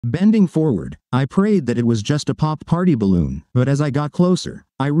Bending forward, I prayed that it was just a pop party balloon, but as I got closer,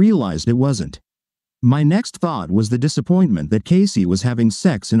 I realized it wasn't. My next thought was the disappointment that Casey was having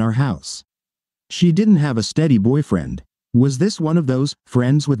sex in our house. She didn't have a steady boyfriend. Was this one of those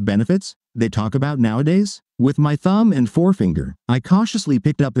friends with benefits they talk about nowadays? With my thumb and forefinger, I cautiously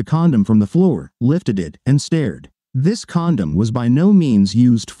picked up the condom from the floor, lifted it, and stared. This condom was by no means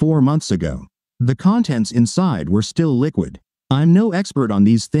used 4 months ago. The contents inside were still liquid. I'm no expert on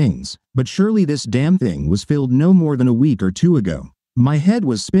these things, but surely this damn thing was filled no more than a week or two ago. My head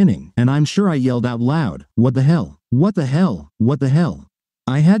was spinning, and I'm sure I yelled out loud, "What the hell? What the hell? What the hell?"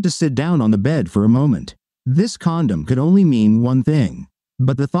 I had to sit down on the bed for a moment. This condom could only mean one thing.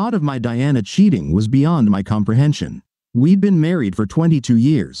 But the thought of my Diana cheating was beyond my comprehension. We'd been married for 22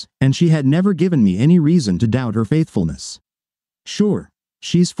 years, and she had never given me any reason to doubt her faithfulness. Sure,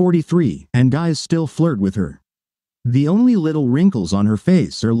 she's 43, and guys still flirt with her. The only little wrinkles on her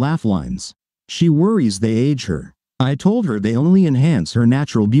face are laugh lines. She worries they age her. I told her they only enhance her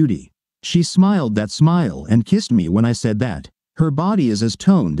natural beauty. She smiled that smile and kissed me when I said that. Her body is as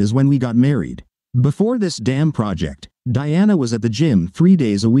toned as when we got married. Before this damn project, Diana was at the gym 3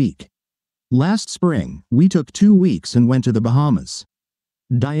 days a week. Last spring, we took 2 weeks and went to the Bahamas.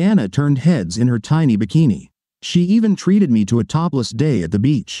 Diana turned heads in her tiny bikini. She even treated me to a topless day at the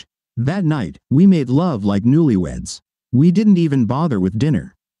beach. That night, we made love like newlyweds. We didn't even bother with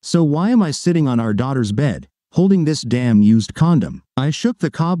dinner. So why am I sitting on our daughter's bed, holding this damn used condom? I shook the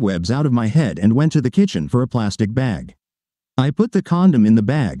cobwebs out of my head and went to the kitchen for a plastic bag. I put the condom in the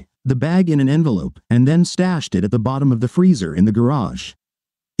bag in an envelope, and then stashed it at the bottom of the freezer in the garage.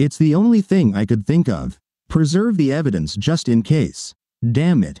 It's the only thing I could think of. Preserve the evidence just in case.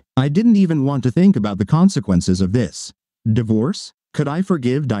 Damn it, I didn't even want to think about the consequences of this. Divorce? Could I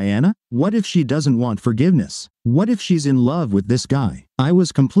forgive Diana? What if she doesn't want forgiveness? What if she's in love with this guy? I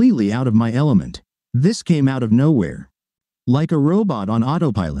was completely out of my element. This came out of nowhere. Like a robot on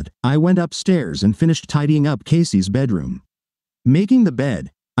autopilot, I went upstairs and finished tidying up Casey's bedroom. Making the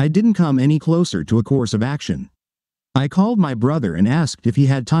bed, I didn't come any closer to a course of action. I called my brother and asked if he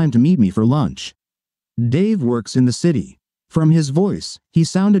had time to meet me for lunch. Dave works in the city. From his voice, he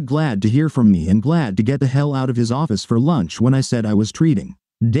sounded glad to hear from me and glad to get the hell out of his office for lunch when I said I was treating.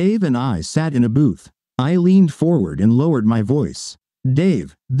 Dave and I sat in a booth. I leaned forward and lowered my voice.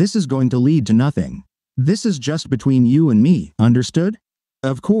 Dave, this is going to lead to nothing. This is just between you and me, understood?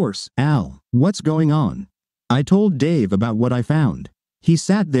 Of course, Al. What's going on? I told Dave about what I found. He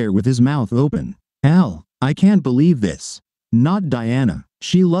sat there with his mouth open. Al, I can't believe this. Not Diana.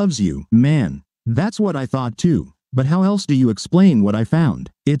 She loves you, man. That's what I thought too. But how else do you explain what I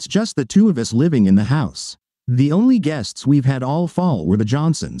found? It's just the two of us living in the house. The only guests we've had all fall were the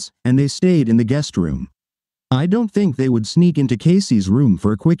Johnsons, and they stayed in the guest room. I don't think they would sneak into Casey's room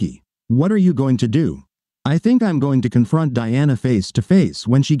for a quickie. What are you going to do? I think I'm going to confront Diana face to face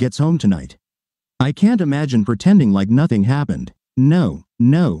when she gets home tonight. I can't imagine pretending like nothing happened. No,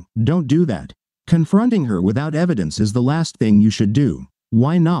 don't do that. Confronting her without evidence is the last thing you should do.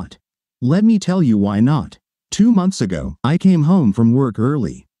 Why not? Let me tell you why not. 2 months ago, I came home from work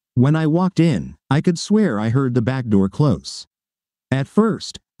early. When I walked in, I could swear I heard the back door close. At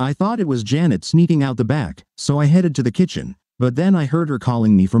first, I thought it was Janet sneaking out the back, so I headed to the kitchen, but then I heard her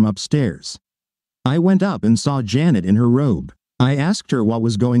calling me from upstairs. I went up and saw Janet in her robe. I asked her what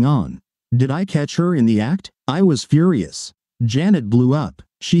was going on. Did I catch her in the act? I was furious. Janet blew up.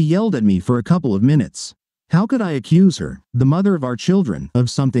 She yelled at me for a couple of minutes. How could I accuse her, the mother of our children, of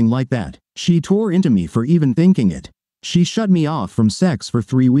something like that? She tore into me for even thinking it. She shut me off from sex for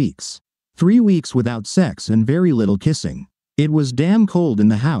 3 weeks. 3 weeks without sex and very little kissing. It was damn cold in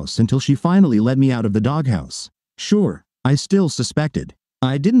the house until she finally let me out of the doghouse. Sure, I still suspected.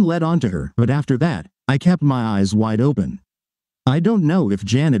 I didn't let on to her, but after that, I kept my eyes wide open. I don't know if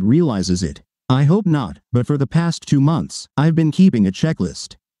Janet realizes it. I hope not, but for the past 2 months, I've been keeping a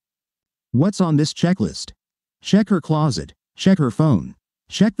checklist. What's on this checklist? Check her closet, check her phone,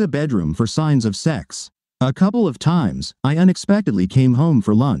 check the bedroom for signs of sex. A couple of times, I unexpectedly came home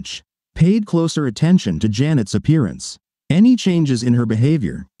for lunch. Paid closer attention to Janet's appearance. Any changes in her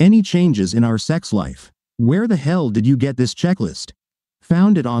behavior, any changes in our sex life. Where the hell did you get this checklist?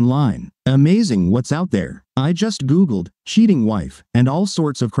 Found it online. Amazing what's out there. I just Googled cheating wife, and all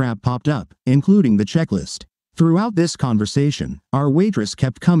sorts of crap popped up, including the checklist. Throughout this conversation, our waitress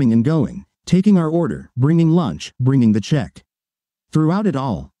kept coming and going, taking our order, bringing lunch, bringing the check. Throughout it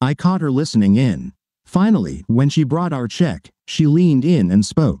all, I caught her listening in. Finally, when she brought our check, she leaned in and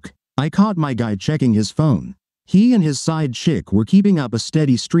spoke. I caught my guy checking his phone. He and his side chick were keeping up a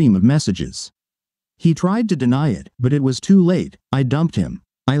steady stream of messages. He tried to deny it, but it was too late. I dumped him.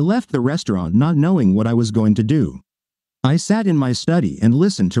 I left the restaurant not knowing what I was going to do. I sat in my study and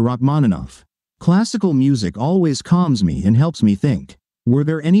listened to Rachmaninoff. Classical music always calms me and helps me think. Were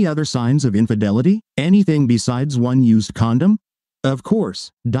there any other signs of infidelity? Anything besides one used condom? Of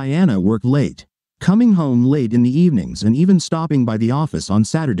course, Diana worked late, coming home late in the evenings and even stopping by the office on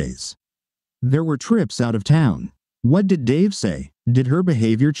Saturdays. There were trips out of town. What did Dave say? Did her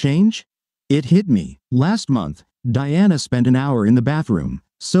behavior change? It hit me. Last month, Diana spent an hour in the bathroom,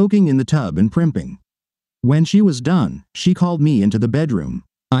 soaking in the tub and primping. When she was done, she called me into the bedroom.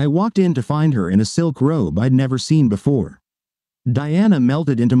 I walked in to find her in a silk robe I'd never seen before. Diana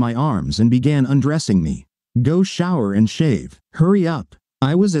melted into my arms and began undressing me. Go shower and shave. Hurry up.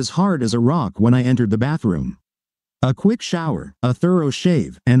 I was as hard as a rock when I entered the bathroom. A quick shower, a thorough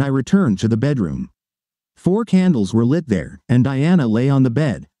shave, and I returned to the bedroom. 4 candles were lit there, and Diana lay on the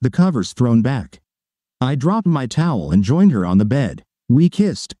bed, the covers thrown back. I dropped my towel and joined her on the bed. We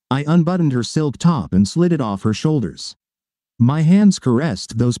kissed. I unbuttoned her silk top and slid it off her shoulders. My hands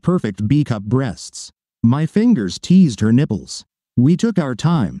caressed those perfect B-cup breasts. My fingers teased her nipples. We took our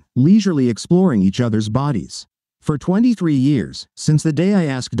time, leisurely exploring each other's bodies. For 23 years, since the day I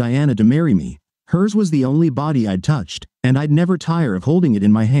asked Diana to marry me, hers was the only body I'd touched, and I'd never tire of holding it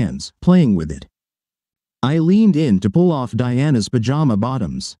in my hands, playing with it. I leaned in to pull off Diana's pajama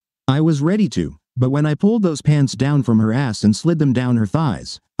bottoms. I was ready to, but when I pulled those pants down from her ass and slid them down her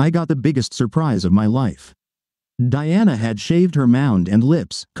thighs, I got the biggest surprise of my life. Diana had shaved her mound and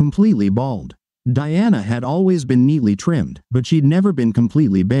lips, completely bald. Diana had always been neatly trimmed, but she'd never been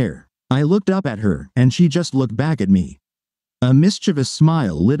completely bare. I looked up at her, and she just looked back at me. A mischievous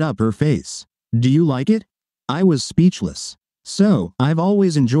smile lit up her face. Do you like it? I was speechless. So, I've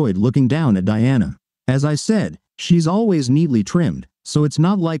always enjoyed looking down at Diana. As I said, she's always neatly trimmed, so it's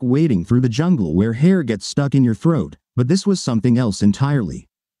not like wading through the jungle where hair gets stuck in your throat, but this was something else entirely.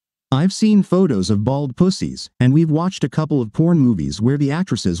 I've seen photos of bald pussies, and we've watched a couple of porn movies where the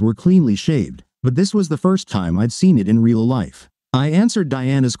actresses were cleanly shaved, but this was the first time I'd seen it in real life. I answered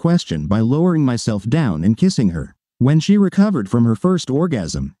Diana's question by lowering myself down and kissing her. When she recovered from her first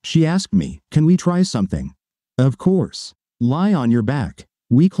orgasm, she asked me, "Can we try something?" Of course. Lie on your back.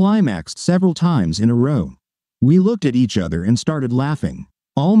 We climaxed several times in a row. We looked at each other and started laughing.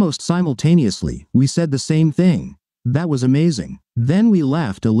 Almost simultaneously, we said the same thing. That was amazing. Then we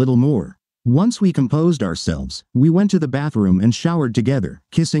laughed a little more. Once we composed ourselves, we went to the bathroom and showered together,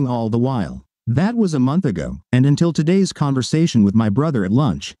 kissing all the while. That was a month ago, and until today's conversation with my brother at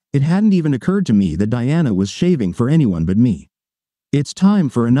lunch, it hadn't even occurred to me that Diana was shaving for anyone but me. It's time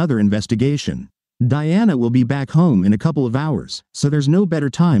for another investigation. Diana will be back home in a couple of hours, so there's no better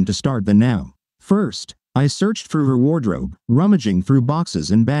time to start than now. First, I searched through her wardrobe, rummaging through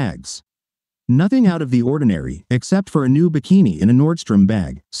boxes and bags. Nothing out of the ordinary, except for a new bikini in a Nordstrom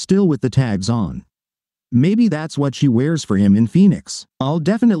bag, still with the tags on. Maybe that's what she wears for him in Phoenix. I'll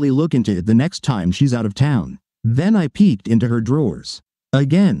definitely look into it the next time she's out of town. Then I peeked into her drawers.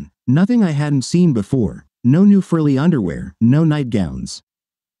 Again, nothing I hadn't seen before. No new frilly underwear, no nightgowns.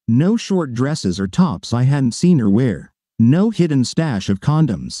 No short dresses or tops I hadn't seen her wear. No hidden stash of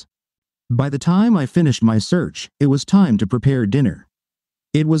condoms. By the time I finished my search, it was time to prepare dinner.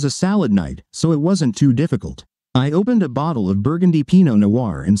 It was a salad night, so it wasn't too difficult. I opened a bottle of Burgundy Pinot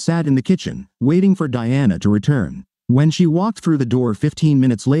Noir and sat in the kitchen, waiting for Diana to return. When she walked through the door 15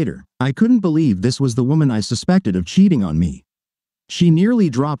 minutes later, I couldn't believe this was the woman I suspected of cheating on me. She nearly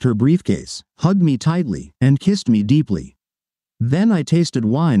dropped her briefcase, hugged me tightly, and kissed me deeply. Then I tasted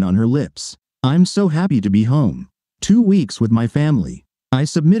wine on her lips. I'm so happy to be home. 2 weeks with my family. I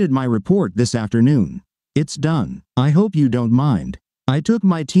submitted my report this afternoon. It's done. I hope you don't mind. I took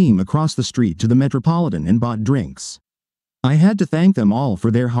my team across the street to the Metropolitan and bought drinks. I had to thank them all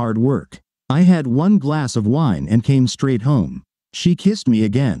for their hard work. I had 1 glass of wine and came straight home. She kissed me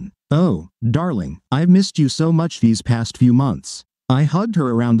again. Oh, darling, I've missed you so much these past few months. I hugged her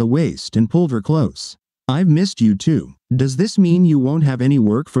around the waist and pulled her close. I've missed you too. Does this mean you won't have any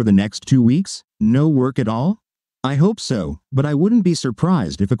work for the next 2 weeks? No work at all? I hope so, but I wouldn't be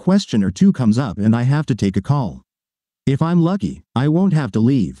surprised if a question or two comes up and I have to take a call. If I'm lucky, I won't have to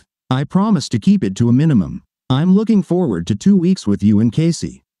leave. I promise to keep it to a minimum. I'm looking forward to 2 weeks with you and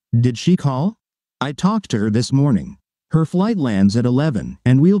Casey. Did she call? I talked to her this morning. Her flight lands at 11,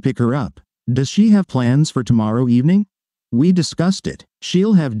 and we'll pick her up. Does she have plans for tomorrow evening? We discussed it.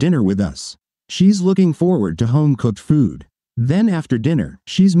 She'll have dinner with us. She's looking forward to home-cooked food. Then after dinner,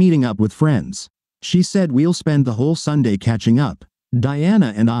 she's meeting up with friends. She said we'll spend the whole Sunday catching up.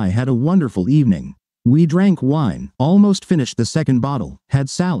 Diana and I had a wonderful evening. We drank wine, almost finished the second bottle, had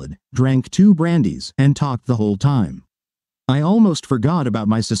salad, drank 2 brandies, and talked the whole time. I almost forgot about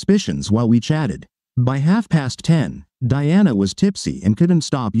my suspicions while we chatted. By 10:30, Diana was tipsy and couldn't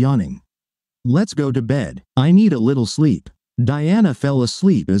stop yawning. "Let's go to bed. I need a little sleep." Diana fell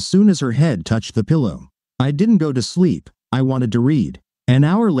asleep as soon as her head touched the pillow. I didn't go to sleep. I wanted to read. An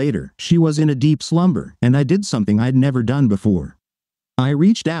hour later, she was in a deep slumber, and I did something I'd never done before. I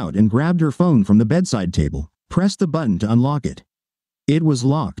reached out and grabbed her phone from the bedside table, pressed the button to unlock it. It was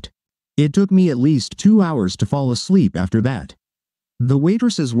locked. It took me at least 2 hours to fall asleep after that. The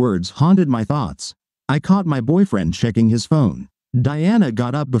waitress's words haunted my thoughts. I caught my boyfriend checking his phone. Diana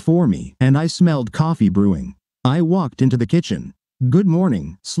got up before me, and I smelled coffee brewing. I walked into the kitchen. "Good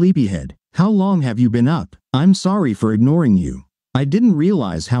morning, sleepyhead. How long have you been up? I'm sorry for ignoring you. I didn't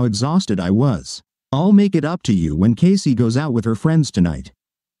realize how exhausted I was. I'll make it up to you when Casey goes out with her friends tonight.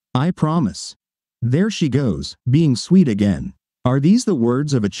 I promise." There she goes, being sweet again. Are these the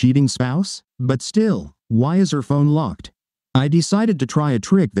words of a cheating spouse? But still, why is her phone locked? I decided to try a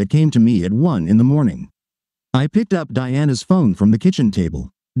trick that came to me at 1 in the morning. I picked up Diana's phone from the kitchen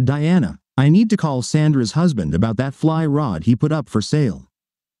table. "Diana, I need to call Sandra's husband about that fly rod he put up for sale.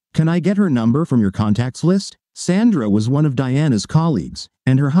 Can I get her number from your contacts list?" Sandra was one of Diana's colleagues,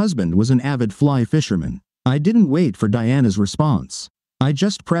 and her husband was an avid fly fisherman. I didn't wait for Diana's response. I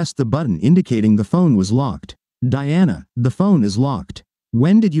just pressed the button indicating the phone was locked. "Diana, the phone is locked.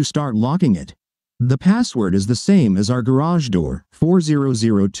 When did you start locking it?" "The password is the same as our garage door,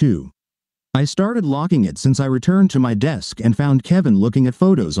 4002. I started locking it since I returned to my desk and found Kevin looking at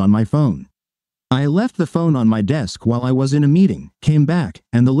photos on my phone. I left the phone on my desk while I was in a meeting, came back,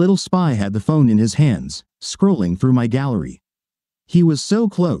 and the little spy had the phone in his hands, scrolling through my gallery. He was so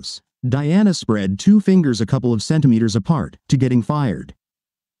close. Diana spread 2 fingers a couple of centimeters apart, to getting fired.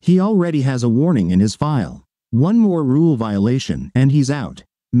 He already has a warning in his file. One more rule violation, and he's out.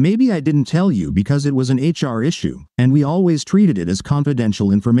 Maybe I didn't tell you because it was an HR issue, and we always treated it as confidential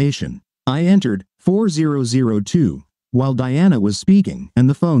information. I entered 4002 while Diana was speaking, and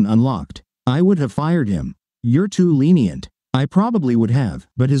the phone unlocked. I would have fired him. You're too lenient. I probably would have,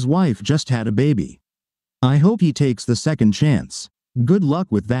 but his wife just had a baby. I hope he takes the second chance. Good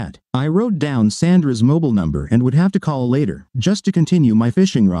luck with that. I wrote down Sandra's mobile number and would have to call later, just to continue my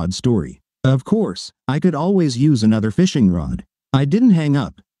fishing rod story. Of course, I could always use another fishing rod. I didn't hang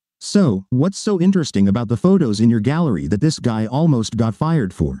up. "So, what's so interesting about the photos in your gallery that this guy almost got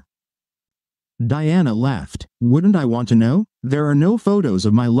fired for?" Diana laughed. "Wouldn't I want to know? There are no photos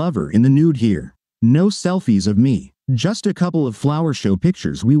of my lover in the nude here. No selfies of me. Just a couple of flower show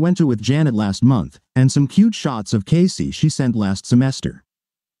pictures we went to with Janet last month, and some cute shots of Casey she sent last semester."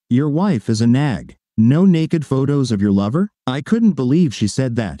 "Your wife is a nag. No naked photos of your lover?" I couldn't believe she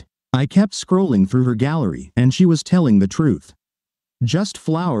said that. I kept scrolling through her gallery, and she was telling the truth. Just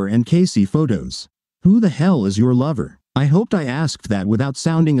flower and Casey photos. Who the hell is your lover? I hoped I asked that without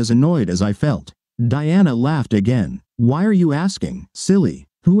sounding as annoyed as I felt. Diana laughed again. "Why are you asking, silly?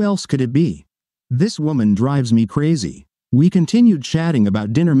 Who else could it be? This woman drives me crazy." We continued chatting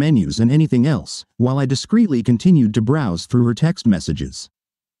about dinner menus and anything else, while I discreetly continued to browse through her text messages.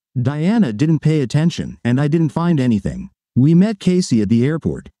 Diana didn't pay attention, and I didn't find anything. We met Casey at the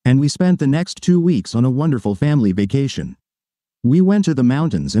airport, and we spent the next 2 weeks on a wonderful family vacation. We went to the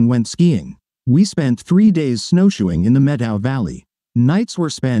mountains and went skiing. We spent 3 days snowshoeing in the Methow Valley. Nights were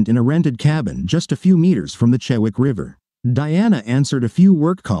spent in a rented cabin just a few meters from the Chewick River. Diana answered a few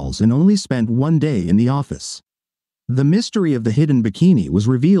work calls and only spent 1 day in the office. The mystery of the hidden bikini was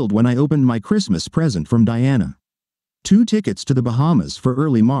revealed when I opened my Christmas present from Diana. 2 tickets to the Bahamas for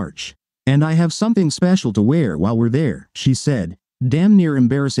early March. "And I have something special to wear while we're there," she said, damn near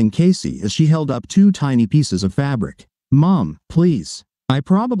embarrassing Casey as she held up 2 tiny pieces of fabric. "Mom, please. I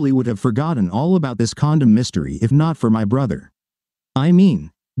probably would have forgotten all about this condom mystery if not for my brother." I mean,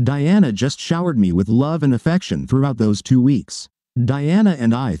 Diana just showered me with love and affection throughout those 2 weeks. Diana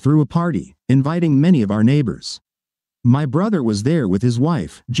and I threw a party, inviting many of our neighbors. My brother was there with his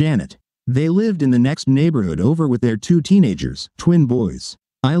wife, Janet. They lived in the next neighborhood over with their 2 teenagers, twin boys.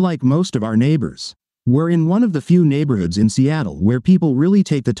 I like most of our neighbors. We're in one of the few neighborhoods in Seattle where people really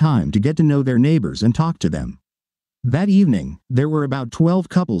take the time to get to know their neighbors and talk to them. That evening, there were about 12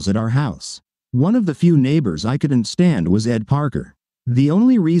 couples at our house. One of the few neighbors I couldn't stand was Ed Parker. The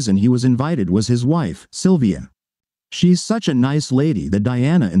only reason he was invited was his wife, Sylvia. She's such a nice lady that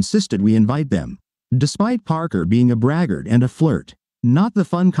Diana insisted we invite them. Despite Parker being a braggart and a flirt. Not the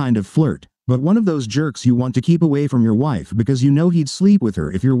fun kind of flirt, but one of those jerks you want to keep away from your wife because you know he'd sleep with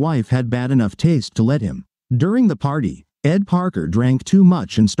her if your wife had bad enough taste to let him. During the party, Ed Parker drank too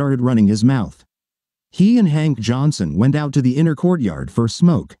much and started running his mouth. He and Hank Johnson went out to the inner courtyard for a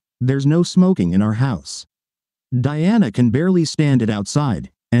smoke. There's no smoking in our house. Diana can barely stand it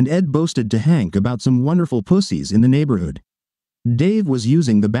outside, and Ed boasted to Hank about some wonderful pussies in the neighborhood. Dave was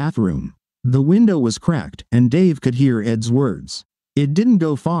using the bathroom. The window was cracked, and Dave could hear Ed's words. It didn't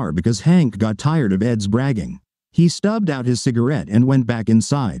go far because Hank got tired of Ed's bragging. He stubbed out his cigarette and went back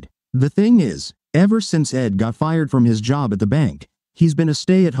inside. The thing is, ever since Ed got fired from his job at the bank, he's been a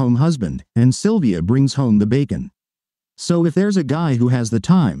stay-at-home husband, and Sylvia brings home the bacon. So if there's a guy who has the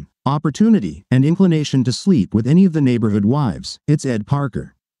time, opportunity, and inclination to sleep with any of the neighborhood wives, it's Ed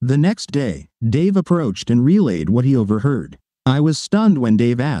Parker. The next day, Dave approached and relayed what he overheard. I was stunned when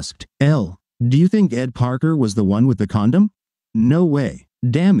Dave asked, do you think Ed Parker was the one with the condom? No way.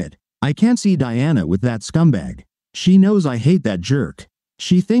 Damn it. I can't see Diana with that scumbag. She knows I hate that jerk.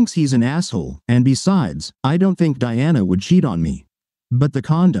 She thinks he's an asshole, and besides, I don't think Diana would cheat on me. But the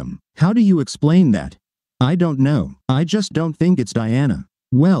condom, how do you explain that? I don't know. I just don't think it's Diana.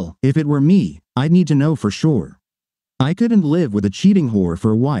 Well, if it were me, I'd need to know for sure. I couldn't live with a cheating whore for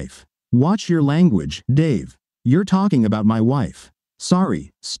a wife. Watch your language, Dave. You're talking about my wife.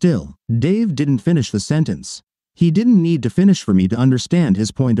 Sorry, still. Dave didn't finish the sentence. He didn't need to finish for me to understand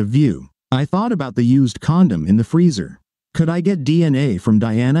his point of view. I thought about the used condom in the freezer. Could I get DNA from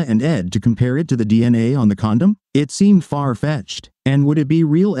Diana and Ed to compare it to the DNA on the condom? It seemed far-fetched. And would it be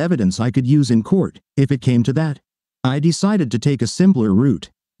real evidence I could use in court, if it came to that? I decided to take a simpler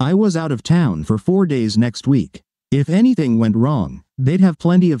route. I was out of town for 4 days next week. If anything went wrong, they'd have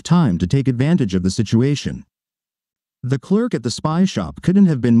plenty of time to take advantage of the situation. The clerk at the spy shop couldn't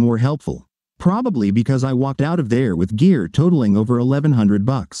have been more helpful. Probably because I walked out of there with gear totaling over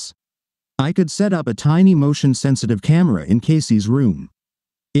 $1,100. I could set up a tiny motion-sensitive camera in Casey's room.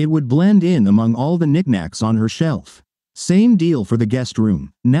 It would blend in among all the knickknacks on her shelf. Same deal for the guest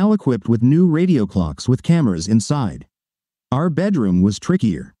room, now equipped with new radio clocks with cameras inside. Our bedroom was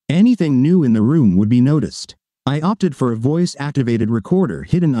trickier. Anything new in the room would be noticed. I opted for a voice-activated recorder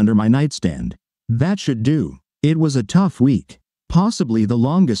hidden under my nightstand. That should do. It was a tough week. Possibly the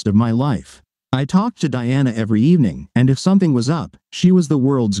longest of my life. I talked to Diana every evening, and if something was up, she was the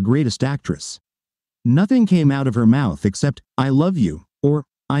world's greatest actress. Nothing came out of her mouth except, "I love you," or,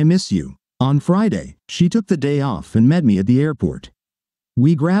 "I miss you." On Friday, she took the day off and met me at the airport.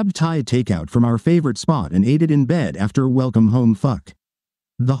 We grabbed Thai takeout from our favorite spot and ate it in bed after a welcome home fuck.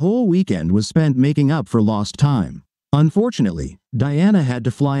 The whole weekend was spent making up for lost time. Unfortunately, Diana had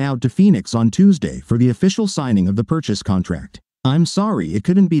to fly out to Phoenix on Tuesday for the official signing of the purchase contract. I'm sorry it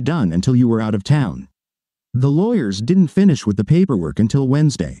couldn't be done until you were out of town. The lawyers didn't finish with the paperwork until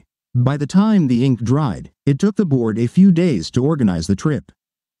Wednesday. By the time the ink dried, it took the board a few days to organize the trip.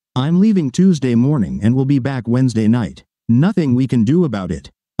 I'm leaving Tuesday morning and will be back Wednesday night. Nothing we can do about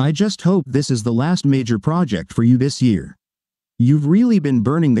it. I just hope this is the last major project for you this year. You've really been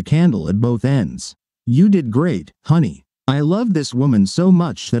burning the candle at both ends. You did great, honey. I loved this woman so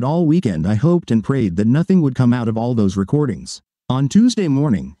much that all weekend I hoped and prayed that nothing would come out of all those recordings. On Tuesday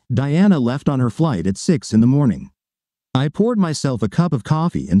morning, Diana left on her flight at 6 in the morning. I poured myself a cup of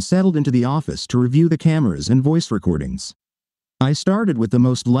coffee and settled into the office to review the cameras and voice recordings. I started with the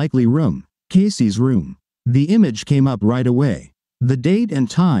most likely room, Casey's room. The image came up right away. The date and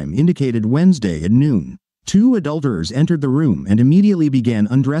time indicated Wednesday at noon. 2 adulterers entered the room and immediately began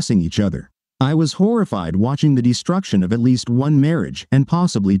undressing each other. I was horrified watching the destruction of at least 1 marriage and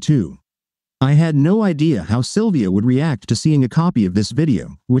possibly 2. I had no idea how Sylvia would react to seeing a copy of this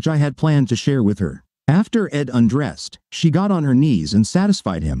video, which I had planned to share with her. After Ed undressed, she got on her knees and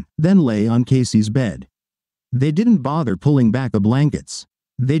satisfied him, then lay on Casey's bed. They didn't bother pulling back the blankets.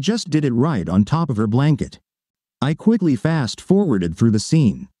 They just did it right on top of her blanket. I quickly fast-forwarded through the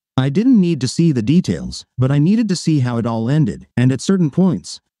scene. I didn't need to see the details, but I needed to see how it all ended, and at certain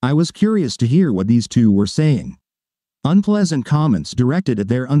points, I was curious to hear what these 2 were saying. Unpleasant comments directed at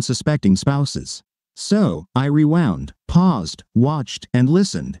their unsuspecting spouses. So, I rewound, paused, watched, and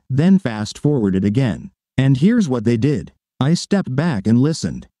listened, then fast-forwarded again. And here's what they did. I stepped back and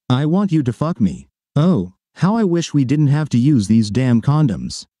listened. "I want you to fuck me. Oh, how I wish we didn't have to use these damn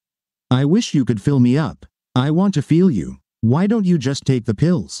condoms. I wish you could fill me up. I want to feel you. Why don't you just take the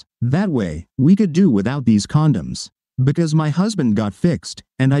pills? That way, we could do without these condoms. Because my husband got fixed,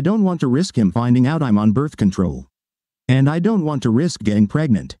 and I don't want to risk him finding out I'm on birth control. And I don't want to risk getting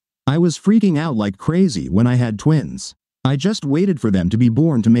pregnant. I was freaking out like crazy when I had twins. I just waited for them to be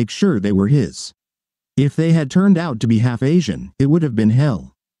born to make sure they were his. If they had turned out to be half Asian, it would have been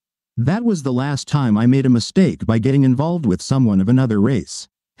hell. That was the last time I made a mistake by getting involved with someone of another race.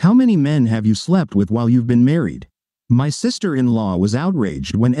 How many men have you slept with while you've been married?" My sister-in-law was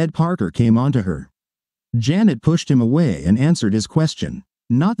outraged when Ed Parker came onto her. Janet pushed him away and answered his question.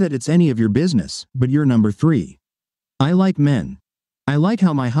 "Not that it's any of your business, but you're number 3. I like men. I like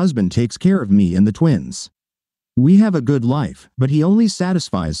how my husband takes care of me and the twins. We have a good life, but he only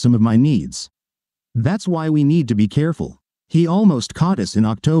satisfies some of my needs. That's why we need to be careful. He almost caught us in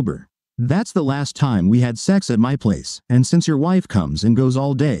October. That's the last time we had sex at my place, and since your wife comes and goes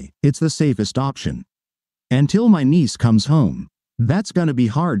all day, it's the safest option. Until my niece comes home. That's gonna be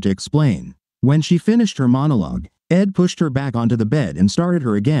hard to explain. When she finished her monologue, Ed pushed her back onto the bed and started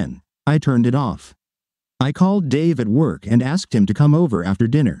her again. I turned it off. I called Dave at work and asked him to come over after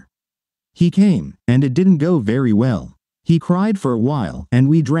dinner. He came, and it didn't go very well. He cried for a while, and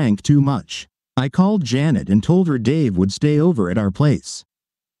we drank too much. I called Janet and told her Dave would stay over at our place.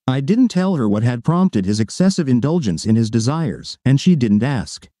 I didn't tell her what had prompted his excessive indulgence in his desires, and she didn't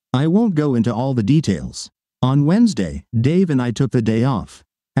ask. I won't go into all the details. On Wednesday, Dave and I took the day off.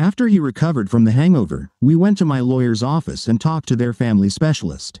 After he recovered from the hangover, we went to my lawyer's office and talked to their family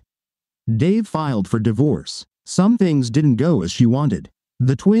specialist. Dave filed for divorce. Some things didn't go as she wanted.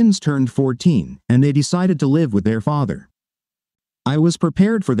 The twins turned 14, and they decided to live with their father. I was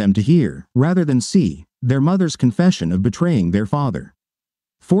prepared for them to hear, rather than see, their mother's confession of betraying their father.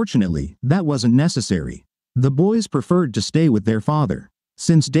 Fortunately, that wasn't necessary. The boys preferred to stay with their father.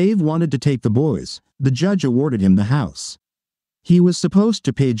 Since Dave wanted to take the boys, the judge awarded him the house. He was supposed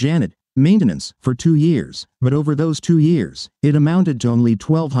to pay Janet maintenance for 2 years, but over those 2 years, it amounted to only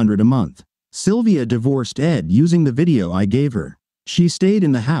 $1,200 a month. Sylvia divorced Ed using the video I gave her. She stayed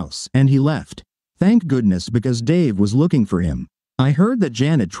in the house, and he left. Thank goodness, because Dave was looking for him. I heard that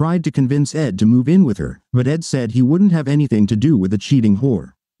Janet tried to convince Ed to move in with her, but Ed said he wouldn't have anything to do with a cheating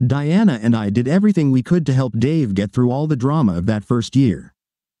whore. Diana and I did everything we could to help Dave get through all the drama of that first year.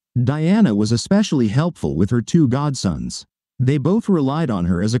 Diana was especially helpful with her 2 godsons. They both relied on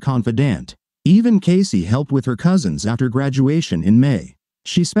her as a confidant. Even Casey helped with her cousins after graduation in May.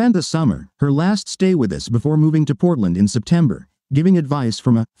 She spent the summer, her last stay with us before moving to Portland in September, giving advice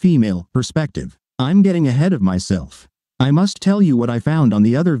from a female perspective. I'm getting ahead of myself. I must tell you what I found on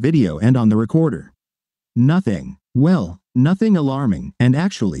the other video and on the recorder. Nothing. Well, nothing alarming, and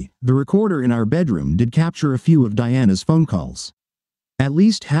actually, the recorder in our bedroom did capture a few of Diana's phone calls. At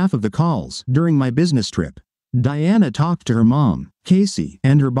least half of the calls during my business trip. Diana talked to her mom, Casey,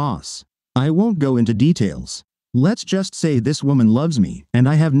 and her boss. I won't go into details. Let's just say this woman loves me, and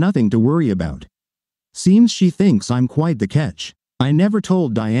I have nothing to worry about. Seems she thinks I'm quite the catch. I never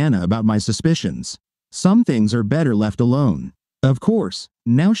told Diana about my suspicions. Some things are better left alone. Of course,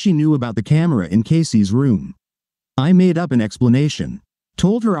 now she knew about the camera in Casey's room. I made up an explanation.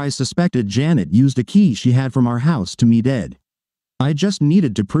 Told her I suspected Janet used a key she had from our house to meet Ed. I just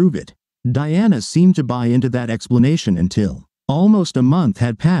needed to prove it. Diana seemed to buy into that explanation until almost a month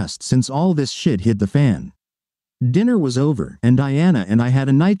had passed since all this shit hit the fan. Dinner was over, and Diana and I had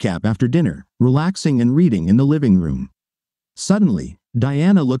a nightcap after dinner, relaxing and reading in the living room. Suddenly,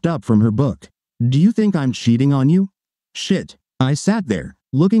 Diana looked up from her book. Do you think I'm cheating on you? Shit. I sat there,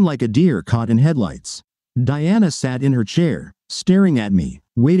 looking like a deer caught in headlights. Diana sat in her chair, staring at me,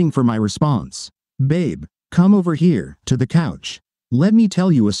 waiting for my response. Babe, come over here, to the couch. Let me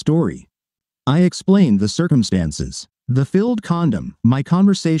tell you a story. I explained the circumstances. The filled condom, my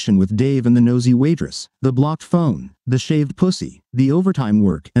conversation with Dave and the nosy waitress, the blocked phone, the shaved pussy, the overtime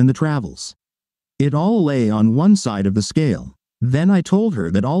work, and the travels. It all lay on one side of the scale. Then I told her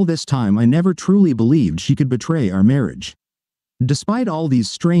that all this time I never truly believed she could betray our marriage. Despite all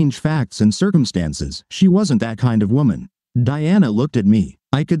these strange facts and circumstances, she wasn't that kind of woman. Diana looked at me.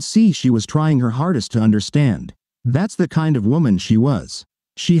 I could see she was trying her hardest to understand. That's the kind of woman she was.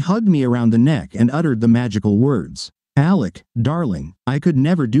 She hugged me around the neck and uttered the magical words. Alec, darling, I could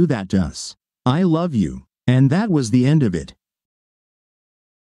never do that to us. I love you. And that was the end of it.